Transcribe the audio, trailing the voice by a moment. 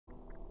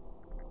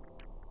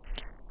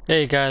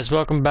Hey guys,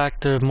 welcome back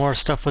to more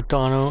stuff with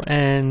Dono,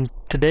 and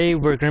today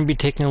we're going to be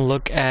taking a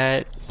look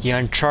at the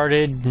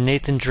Uncharted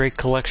Nathan Drake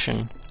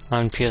collection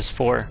on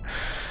PS4.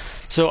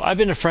 So I've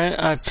been a friend,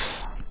 I've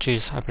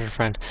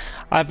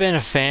been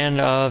a fan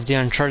of the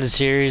Uncharted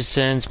series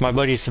since my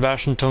buddy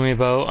Sebastian told me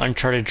about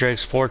Uncharted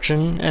Drake's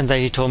Fortune, and that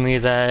he told me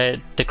that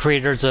the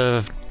creators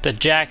of the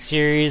Jack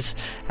series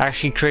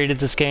actually created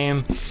this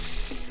game.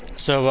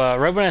 So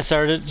right when I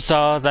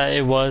saw that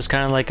it was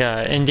kind of like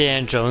a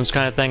Indiana Jones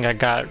kind of thing, I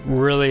got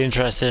really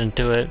interested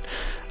into it.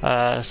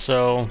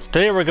 So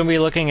today we're going to be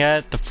looking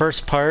at the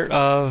first part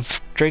of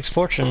Drake's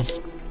Fortune.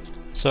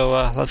 So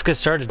let's get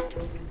started.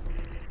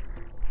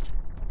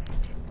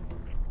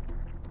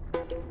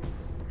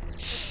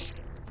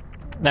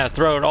 Now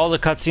throughout all the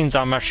cutscenes,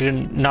 I'm actually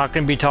not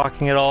going to be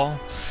talking at all.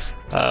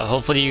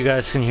 Hopefully you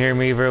guys can hear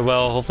me very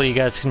well. Hopefully you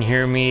guys can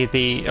hear me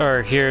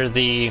hear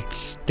the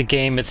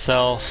game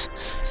itself.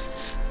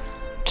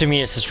 To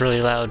me, it's just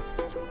really loud.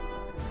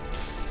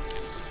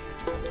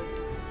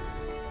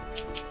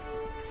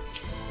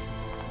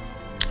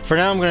 For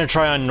now, I'm going to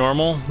try on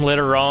normal.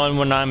 Later on,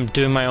 when I'm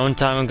doing my own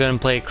time, I'm going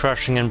to play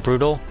crushing and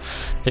brutal.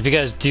 If you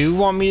guys do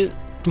want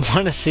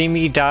to see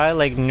me die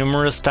like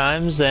numerous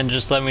times, then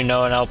just let me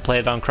know and I'll play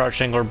it on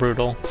crushing or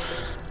brutal.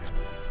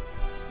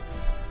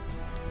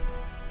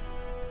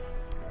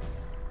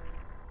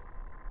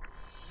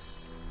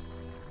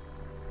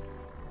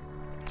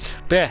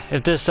 But yeah,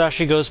 if this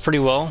actually goes pretty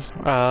well,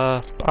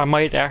 I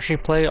might actually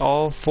play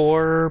all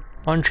 4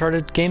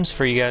 Uncharted games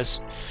for you guys.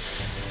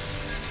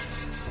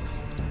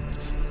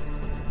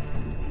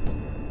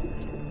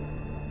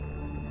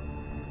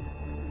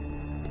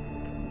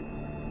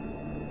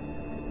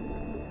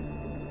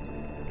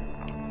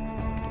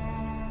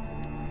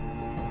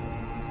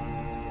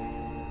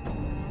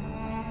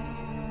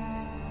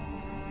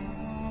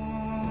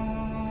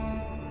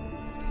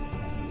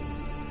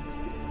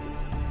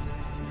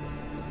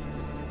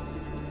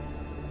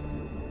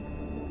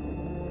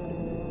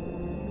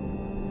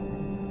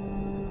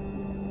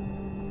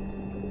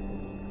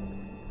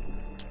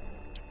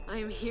 I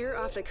am here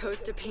off the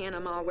coast of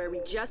Panama, where we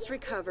just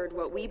recovered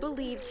what we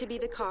believe to be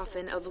the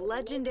coffin of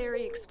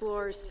legendary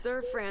explorer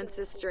Sir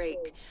Francis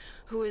Drake,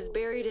 who was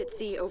buried at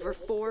sea over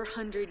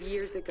 400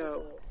 years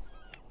ago.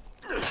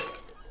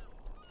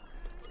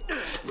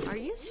 Are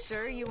you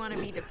sure you want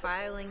to be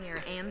defiling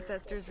your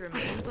ancestors'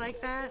 remains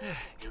like that?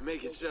 You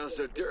make it sound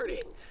so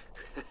dirty.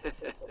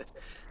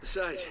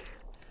 Besides,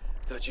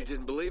 thought you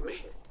didn't believe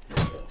me.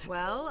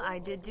 Well, I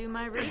did do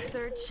my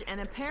research,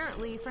 and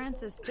apparently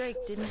Francis Drake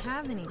didn't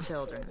have any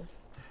children.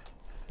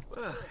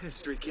 Well,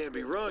 history can't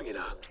be wrong, you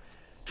know.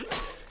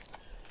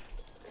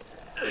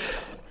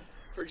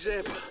 For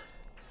example,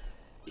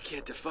 you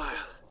can't defile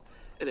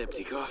an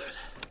empty coffin.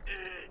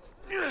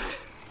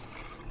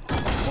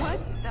 What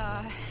the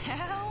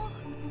hell?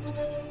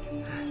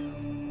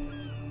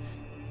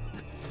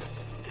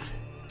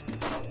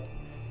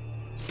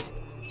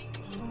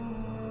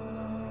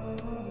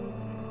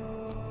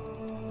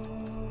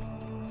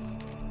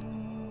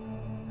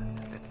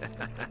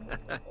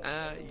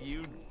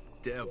 You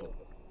devil.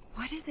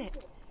 What is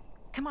it?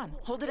 Come on,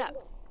 hold it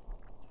up.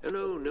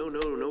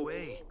 No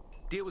way.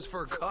 Deal was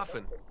for a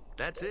coffin.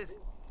 That's it.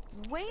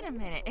 Wait a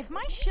minute. If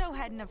my show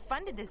hadn't have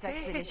funded this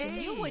expedition,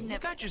 you wouldn't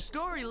have... got your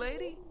story,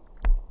 lady.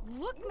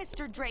 Look,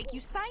 Mr. Drake, you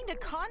signed a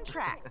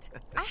contract.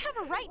 I have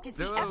a right to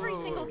see every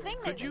single thing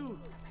that... Could you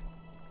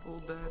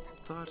hold that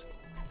thought?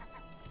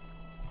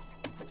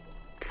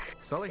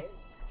 Sully,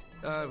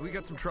 we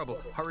got some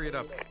trouble. Hurry it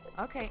up.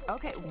 Okay.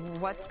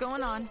 What's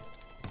going on?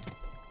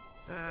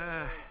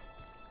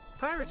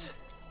 Pirates.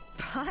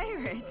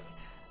 Pirates?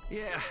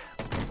 Yeah,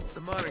 the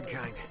modern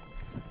kind.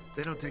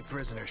 They don't take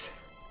prisoners.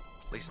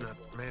 At least not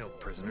male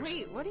prisoners.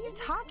 Wait, what are you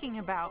talking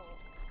about?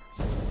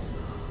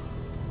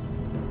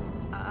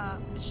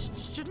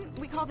 Shouldn't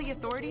we call the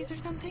authorities or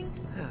something?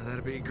 Yeah,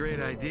 that'd be a great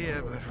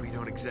idea, but we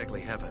don't exactly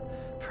have a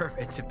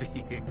permit to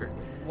be here.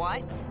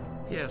 What?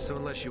 Yeah, so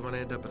unless you want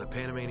to end up in a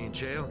Panamanian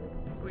jail,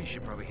 we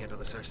should probably handle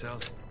this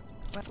ourselves.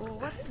 Well,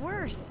 what's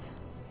worse?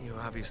 You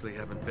obviously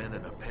haven't been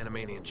in a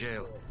Panamanian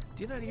jail.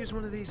 Do you know how to use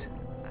one of these?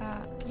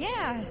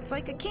 Yeah, it's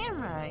like a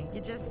camera.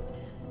 You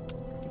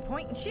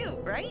point and shoot,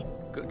 right?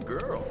 Good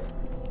girl.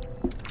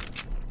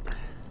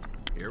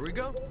 Here we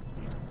go.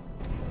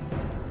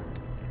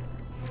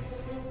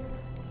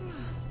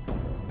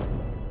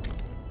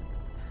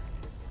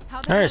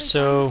 Alright,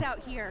 so Out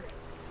here?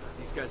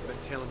 These guys have been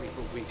tailing me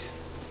for weeks.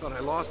 Thought I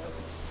lost them.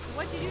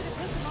 What'd you do to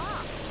piss them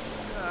off?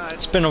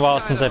 it's been a while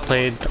since I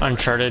played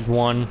Uncharted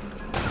 1.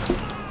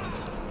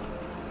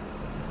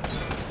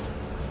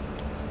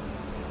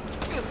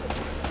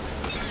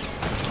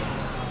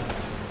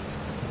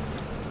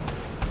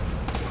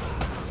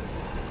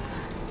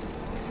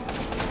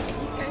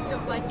 These guys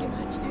don't like you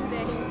much, do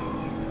they?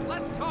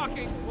 Less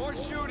talking, more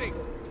shooting.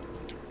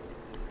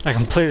 I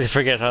completely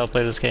forget how to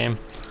play this game.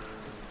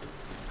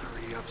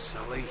 Hurry up,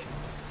 Sully.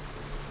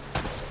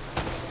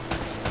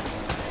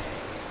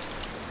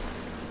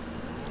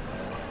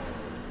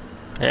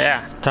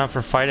 Yeah, time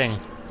for fighting.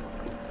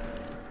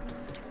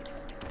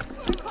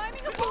 They're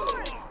climbing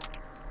aboard!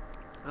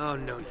 Oh,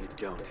 no, you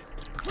don't.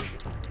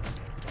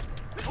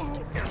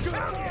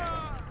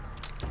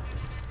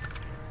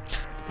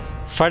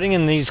 Fighting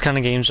in these kind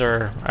of games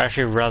are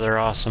actually rather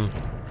awesome.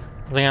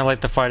 I think I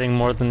like the fighting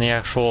more than the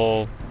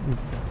actual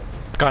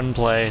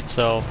gunplay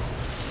itself.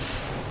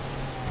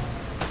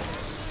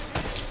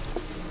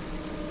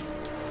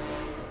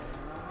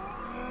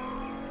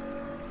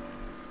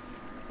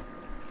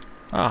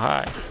 Oh,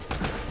 hi.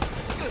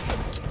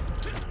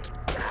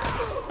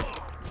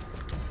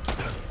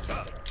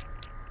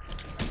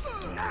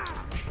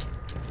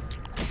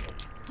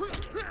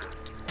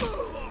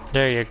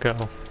 There you go.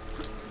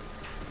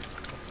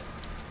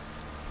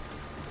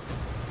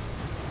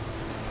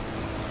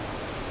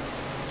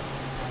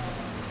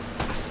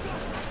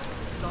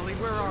 Sully,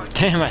 where are you?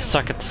 Damn, I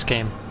suck at this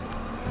game.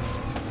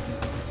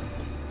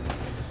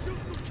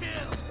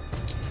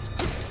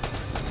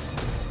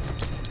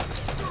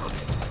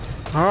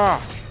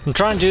 Ah, I'm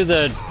trying to do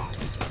the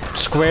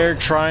square,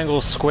 triangle,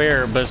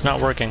 square, but it's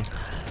not working.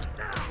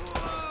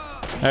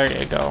 There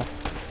you go.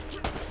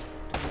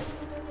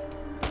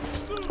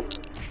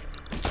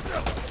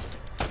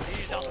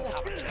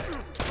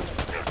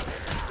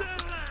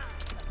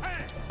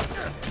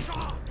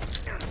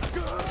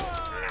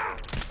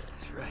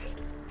 That's right.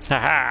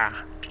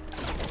 Haha.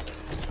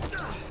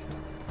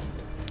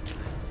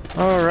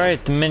 All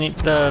right, the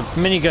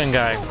minigun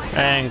guy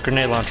and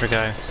grenade launcher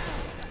guy.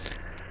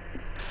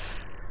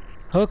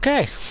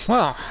 Okay,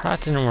 well,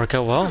 that didn't work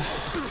out well.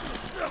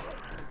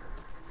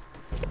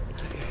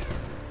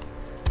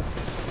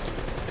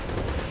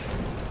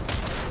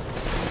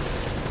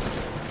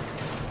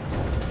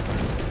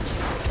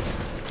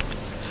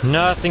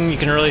 Nothing you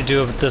can really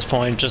do at this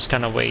point, just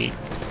kind of wait.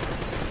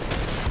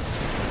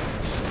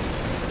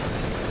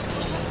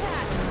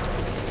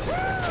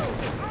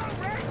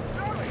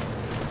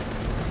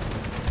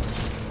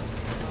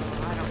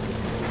 I don't think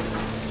we can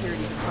get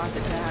security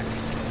deposit back.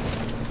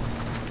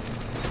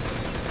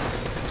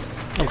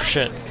 Oh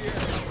shit. Oh,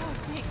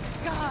 thank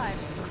God.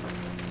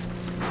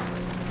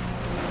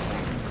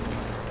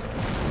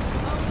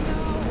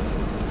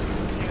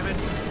 Damn it.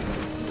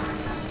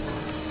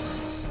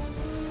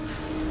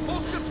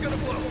 Whole ship's gonna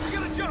blow. We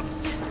gotta jump.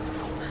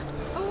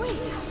 Oh,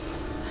 wait.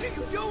 What are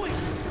you doing?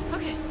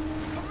 Okay.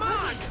 Come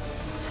on.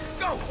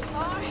 Go.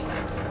 All right.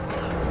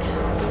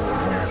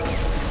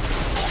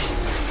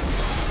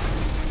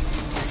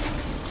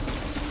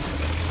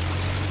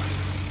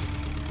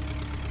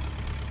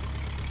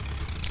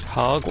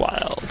 Hog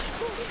wild.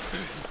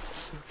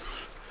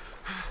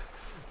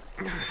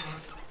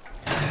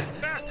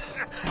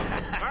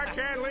 I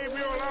can't leave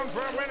you alone for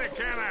a minute,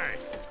 can I?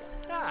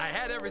 I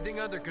had everything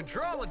under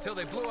control until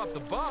they blew up the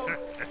boat.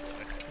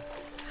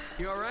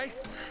 You all right?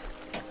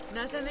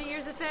 Nothing that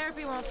years of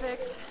therapy won't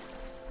fix.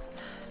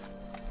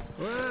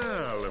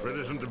 Well, if it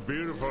isn't the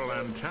beautiful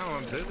and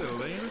talented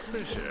Elaine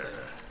Fisher.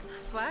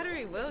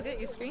 Flattery will get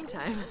you screen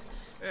time.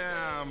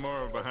 Yeah, I'm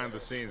more of a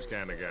behind-the-scenes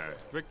kind of guy.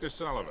 Victor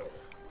Sullivan.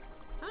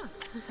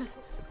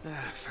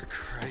 For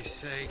Christ's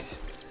sakes.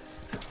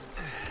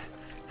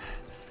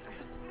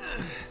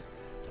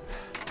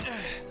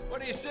 What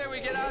do you say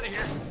we get out of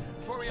here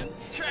before we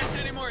attract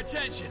any more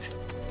attention?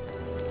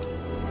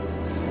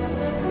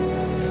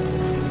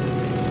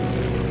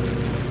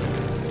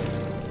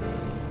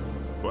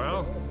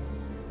 Well?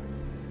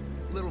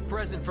 Little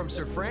present from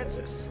Sir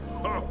Francis.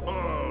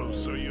 Oh,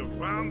 so you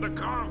found the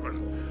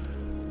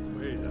coffin.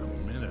 Wait a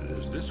minute,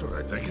 is this what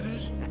I think it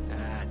is?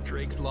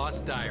 Drake's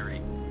lost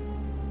diary.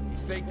 He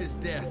faked his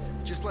death,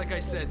 just like I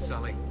said,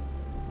 Sully.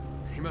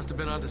 He must have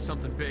been onto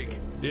something big.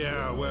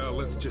 Yeah, well,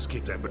 let's just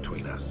keep that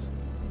between us.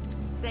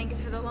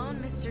 Thanks for the loan,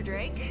 Mr.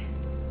 Drake.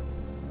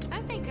 I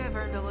think I've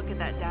earned a look at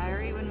that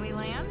diary when we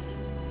land.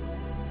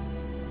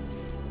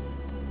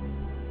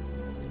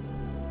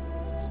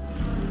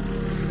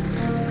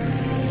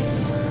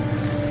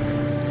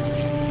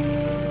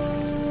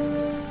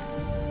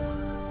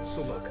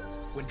 So look,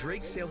 when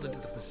Drake sailed into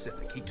the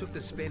Pacific, he took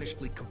the Spanish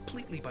fleet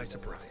completely by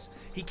surprise.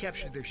 He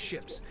captured their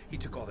ships, he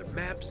took all their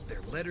maps,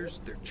 their letters,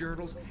 their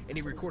journals, and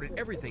he recorded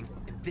everything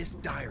in this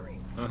diary.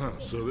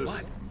 So this...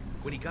 But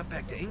when he got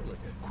back to England,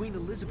 Queen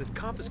Elizabeth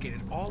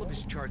confiscated all of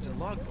his charts and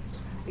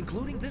logbooks,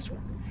 including this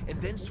one, and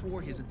then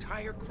swore his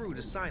entire crew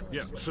to silence.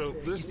 Yeah, so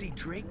You this... see,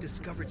 Drake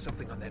discovered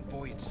something on that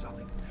voyage,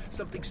 Sully.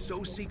 Something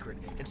so secret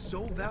and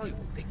so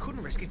valuable, they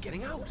couldn't risk it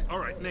getting out. All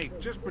right, Nate,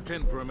 just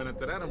pretend for a minute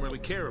that I don't really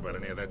care about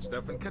any of that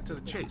stuff and cut to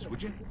the chase,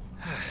 would you?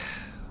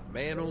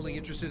 Man only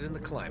interested in the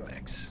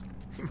climax.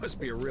 He must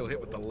be a real hit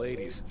with the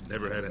ladies.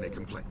 Never had any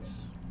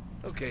complaints.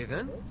 Okay,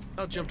 then.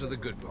 I'll jump to the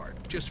good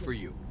part, just for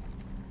you.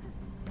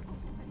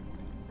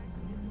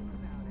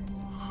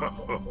 Ho,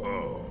 ho,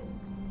 ho.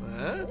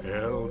 Huh?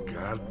 El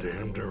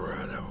goddamn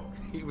Dorado.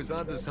 He was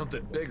onto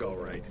something big, all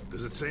right.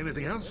 Does it say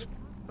anything else?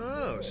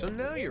 Oh, so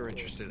now you're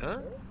interested, huh?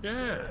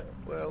 Yeah.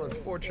 Well,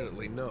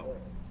 unfortunately, no.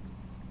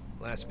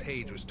 Last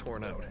page was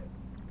torn out.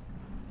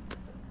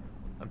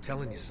 I'm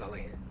telling you,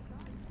 Sully.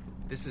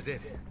 This is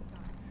it.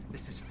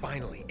 This is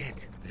finally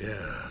it.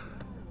 Yeah.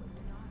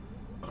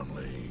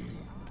 Only...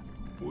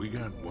 we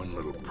got one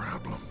little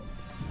problem.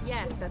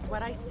 Yes, that's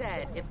what I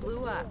said. It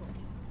blew up.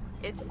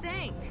 It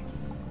sank.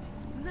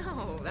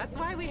 No, that's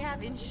why we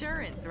have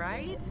insurance,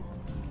 right?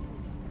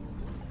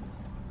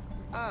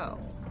 Oh.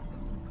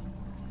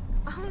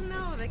 Oh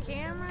no, the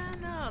camera?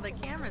 No, the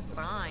camera's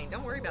fine.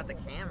 Don't worry about the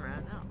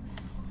camera, no.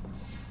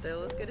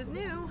 Still as good as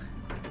new.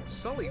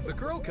 Sully, the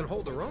girl can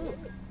hold her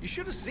own. You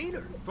should have seen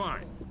her.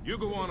 Fine. You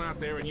go on out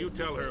there and you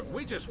tell her,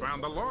 we just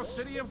found the lost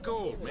city of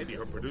gold. Maybe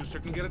her producer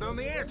can get it on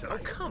the air Oh,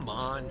 tonight. come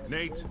on.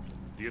 Nate,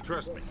 do you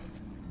trust me?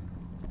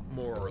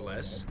 More or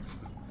less.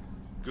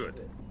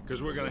 Good.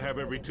 Because we're gonna have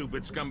every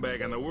two-bit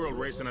scumbag in the world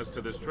racing us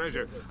to this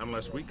treasure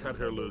unless we cut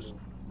her loose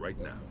right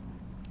now.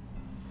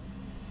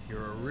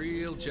 You're a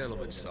real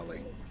gentleman,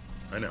 Sully.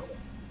 I know.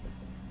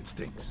 It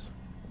stinks.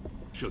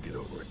 She'll get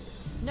over it.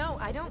 No,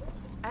 I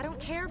don't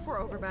care for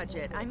over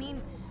budget. I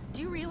mean,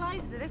 do you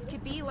realize that this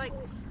could be like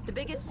the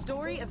biggest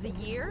story of the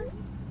year?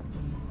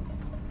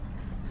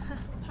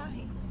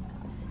 Hi.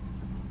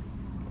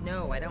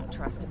 No, I don't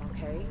trust him,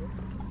 okay?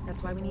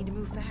 That's why we need to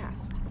move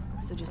fast.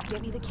 So just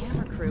get me the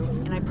camera crew,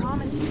 and I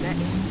promise you that...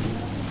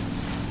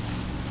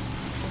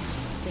 Son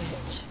of a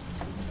bitch.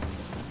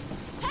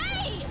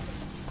 Hey!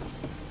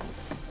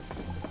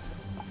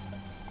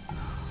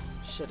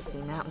 Should have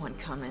seen that one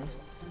coming.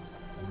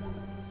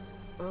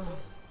 Ugh.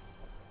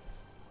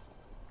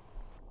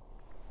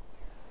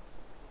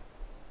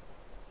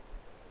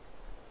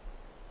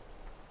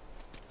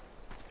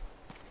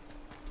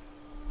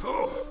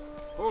 Oh,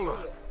 hold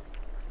on.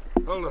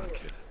 Hold on,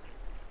 kid.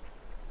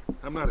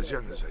 I'm not as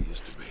young as I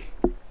used to be.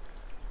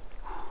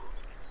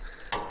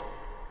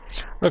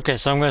 Okay,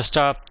 so I'm going to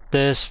stop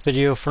this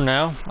video for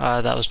now.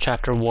 That was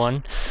chapter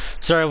 1.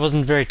 Sorry I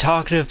wasn't very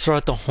talkative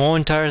throughout the whole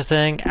entire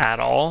thing at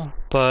all,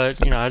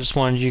 but, you know, I just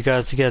wanted you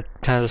guys to get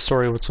kind of the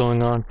story of what's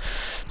going on.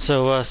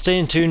 So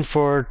stay tuned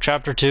for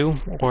chapter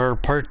 2, or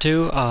part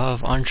 2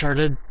 of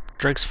Uncharted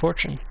Drake's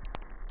Fortune.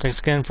 Thanks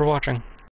again for watching.